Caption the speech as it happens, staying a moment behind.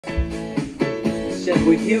said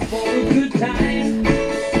we're here for a good time.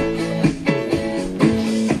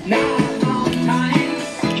 Not a long time.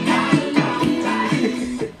 Not a long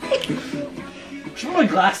time. Show my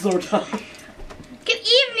glasses over top. Good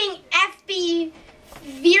evening, FB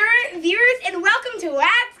viewers, and welcome to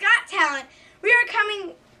W.A.D's Got Talent. We are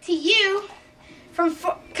coming to you live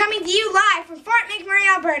from Fort McMurray,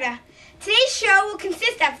 Alberta. Today's show will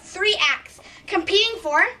consist of 3 acts competing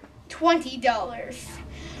for $20,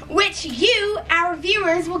 which you, our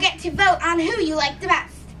viewers, will get to vote on who you like the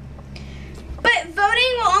best. But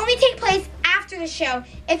voting will only take place after the show.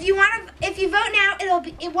 If you vote now,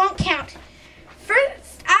 it won't count.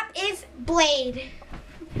 First up is Blayde.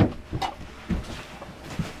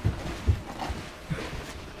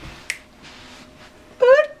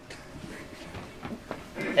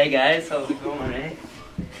 Hey guys, how's it going, eh?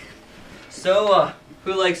 So,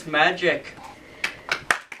 who likes magic?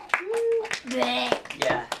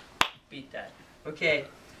 Yeah, beat that. Okay,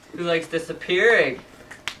 who likes disappearing?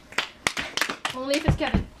 Only if it's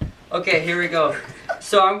Kevin. Okay, here we go.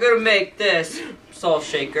 So I'm gonna make this salt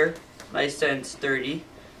shaker, nice and sturdy,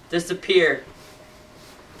 disappear.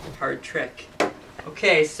 Hard trick.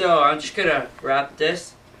 Okay, so I'm just gonna wrap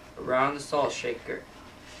this around the salt shaker,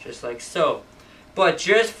 just like so. But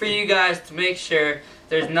just for you guys to make sure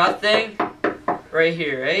there's nothing right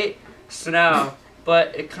here, right? So now,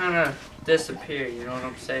 but it kind of disappeared, you know what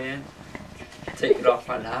I'm saying? Take it off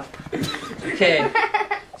my lap. Okay,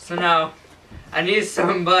 so now I need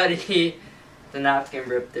somebody, the napkin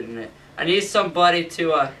ripped, didn't it? I need somebody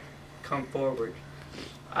to come forward.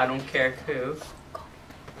 I don't care who.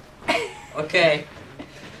 Okay,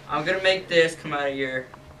 I'm gonna make this come out of your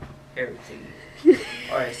hair routine.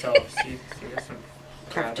 Alright, so see this one?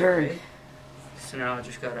 Tough turn. Right? So now I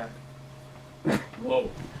just gotta. Whoa.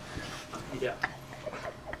 Yeah.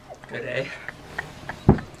 Good, eh?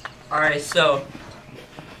 Alright, so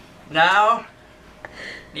now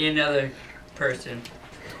need another person.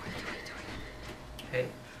 Okay.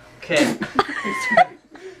 Okay.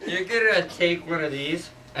 You're gonna take one of these,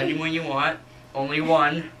 anyone you want, only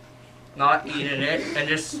one, not eating it, and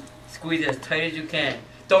just squeeze it as tight as you can.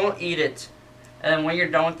 Don't eat it. And then when you're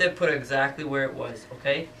done with it, put it exactly where it was,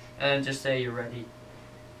 okay? And then just say you're ready.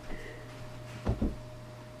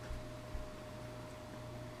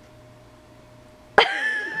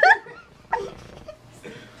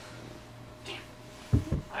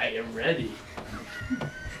 I am ready.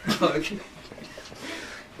 Okay.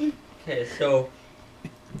 Okay, so.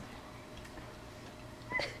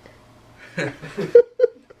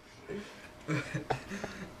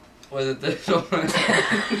 Was it this one?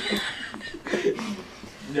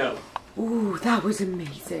 No. Ooh, that was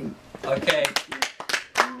amazing. Okay.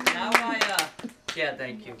 Now yeah,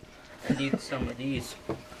 thank you. I need some of these.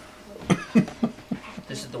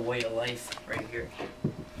 This is the way of life right here.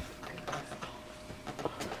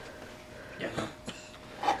 Yeah.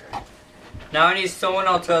 Now I need someone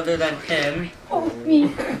else other than him. Oh,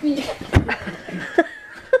 me.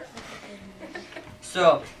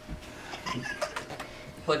 So,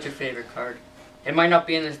 what's your favorite card? It might not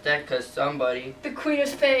be in this deck because somebody. The Queen of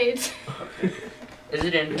Spades. Okay. Is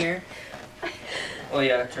it in here? Oh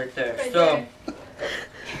yeah, it's right there. Right so,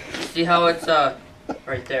 see how it's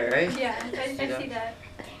right there, right? Yeah, I see that.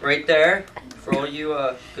 Right there for all you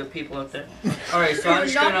good people out there. All right, so I'm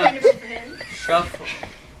just Not gonna going to for him.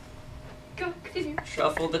 Go, continue.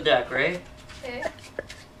 shuffle the deck, right? Okay.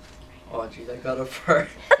 Oh jeez, I got a fart.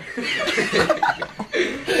 I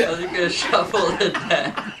was gonna shuffle the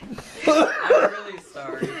deck. I'm really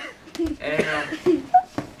sorry. And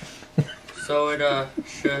so it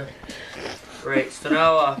should. Right. So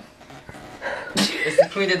now it's the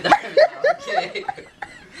Queen of Diamonds. Okay.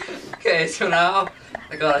 Okay. So now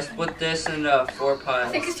I gotta split this into 4 piles.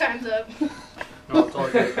 I think his time's up. No, it's all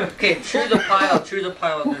good. Okay. Choose a pile. Choose a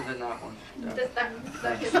pile other than that one.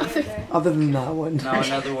 That gets right there. Other than that one. Now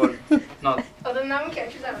another one. No. Other than that one, can't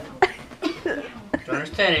choose that one. Do you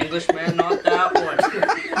understand English, man? Not that one.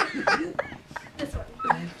 This one.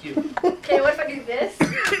 Thank you. Okay, what if I do this?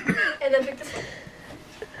 And then pick this one.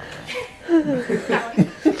 That one.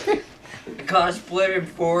 I gotta split in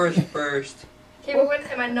 4s first. Okay, but when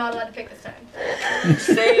am I not allowed to pick this time?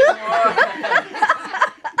 Same one.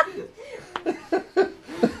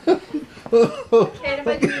 Okay, and if I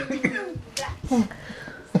do that.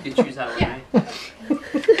 You choose that one, Yeah. right?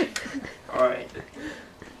 Alright.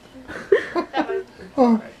 That one.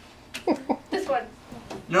 Alright. This one.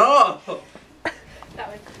 No! That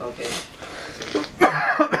one. Okay.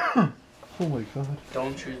 Oh my god.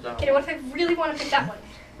 Don't choose that Okay, one. what if I really want to pick that one?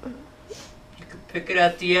 You can pick it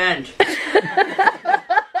at the end.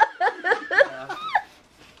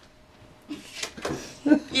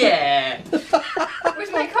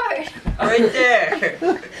 Right there.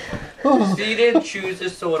 So you didn't choose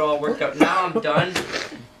this, so it all worked out. Now I'm done.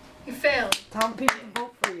 You failed. Tom, people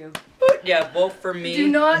vote for you. Yeah, vote for me. Do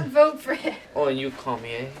not vote for him. Oh, and you call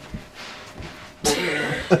me, eh?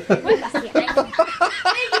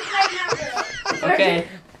 Okay.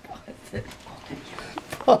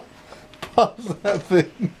 How's that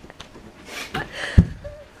thing?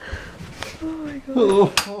 Oh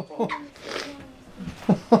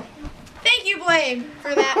Thank you, Blayde,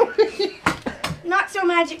 for that not so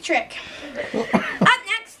magic trick. Up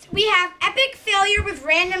next, we have Epic Failure with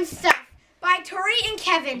Random Stuff by Tori and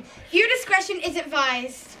Kevin. Your discretion is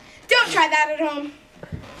advised. Don't try that at home.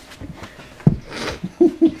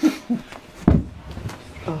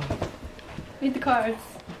 Read the cards.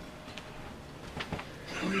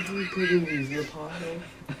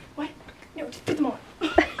 What? No, just put them on.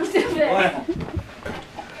 Sit over there.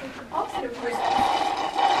 I'll sit over there.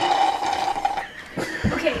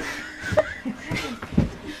 Okay.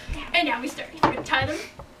 And now we start. We're going to tie them.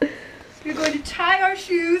 We're going to tie our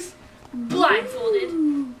shoes blindfolded.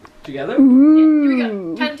 Together? Yeah, here we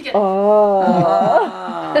go. Tie them together.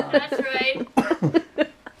 Oh. That's right.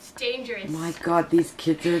 It's dangerous. My God, these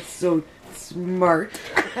kids are so smart.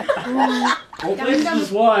 Hopefully it's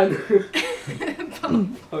just one.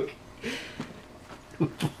 Okay.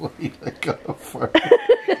 Wait, I got a fart.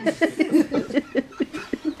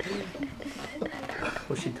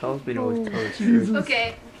 Well, she tells me to always tell the truth.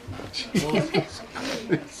 Okay.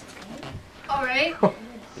 Alright.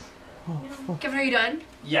 Kevin, are you done?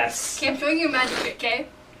 Yes. Okay, I'm showing you a magic trick, okay?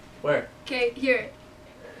 Where? Okay, here.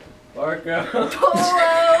 Marco.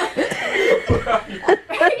 Polo!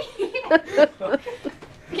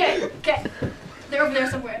 Okay, okay. They're over there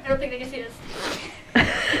somewhere. I don't think they can see us.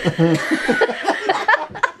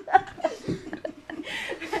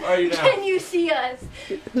 Are you now? Can you see us?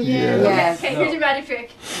 Yeah. Yes. Okay, here's your magic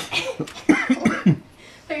trick.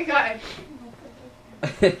 Take a card.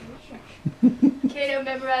 Okay, now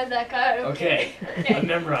memorize that card. Okay. I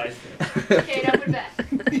memorized it. Okay, now put it back.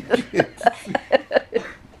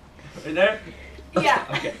 Right there? Yeah.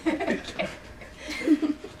 Okay. Okay.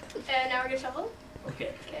 And now we're gonna shuffle.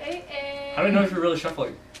 Okay. Okay, and How do I know if you're really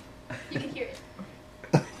shuffling? you can hear it.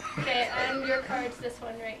 Okay, and your card's this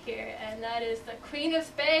one right here, and that is the Queen of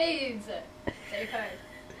Spades. Is that your card?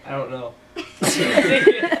 I don't know.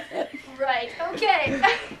 Right, okay.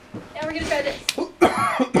 Now we're gonna try this.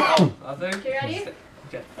 Nothing? Okay, ready?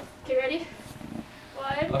 Okay. Okay, ready?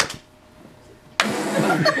 One.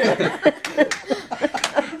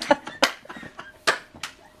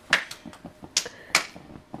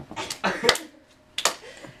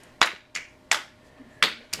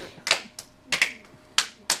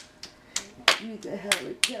 You the hell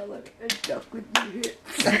of killer and stuck with your hips.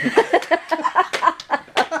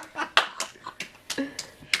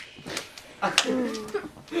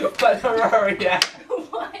 What number are we at?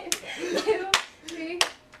 1, 2, 3,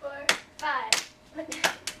 4, 5.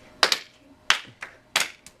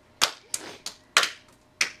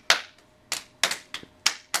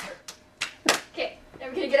 Okay, now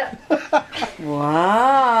we're gonna get up.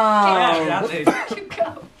 Wow. Yeah, nothing. You go.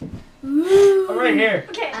 I'm right here.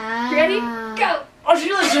 Okay, you ready? Go. Oh, she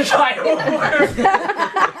lives to try over.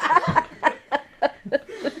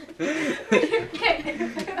 Okay.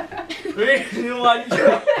 3, 2, 1,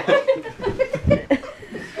 go.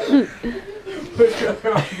 Which way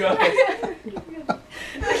are we going?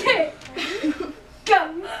 Okay. Go.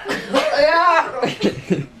 Yeah.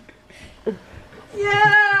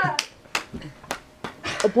 Yeah.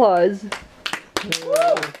 Applause.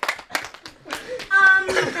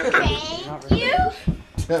 Thank you.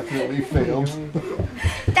 Definitely failed.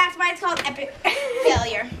 That's why it's called Epic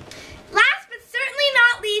Failure. Last but certainly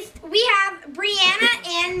not least, we have Breanna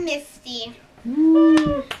and Misty.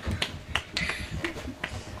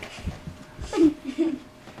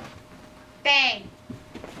 Bang.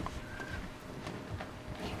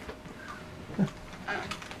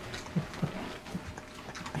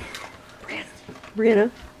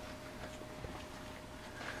 Breanna.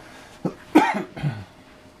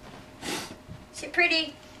 She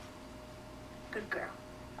pretty. Good girl.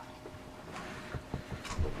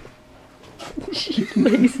 She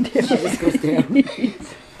lays down. She just goes down.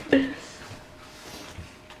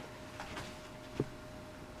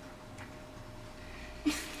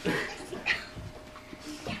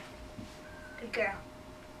 Good girl.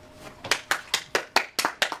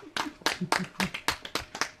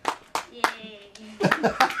 Yay.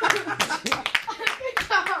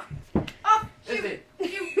 Oh, Is it?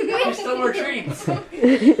 you Oh, still more treats. Go, your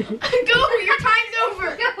time's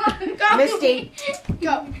over. Go. Misty.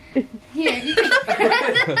 Go. Here.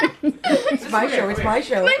 Is this my show. It's my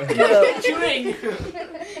show. Shooting.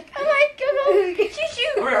 Come on, go.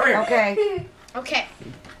 Shoot. Okay. Okay.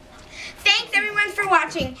 Thanks everyone for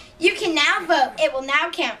watching. You can now vote. It will now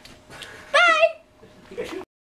count. Bye.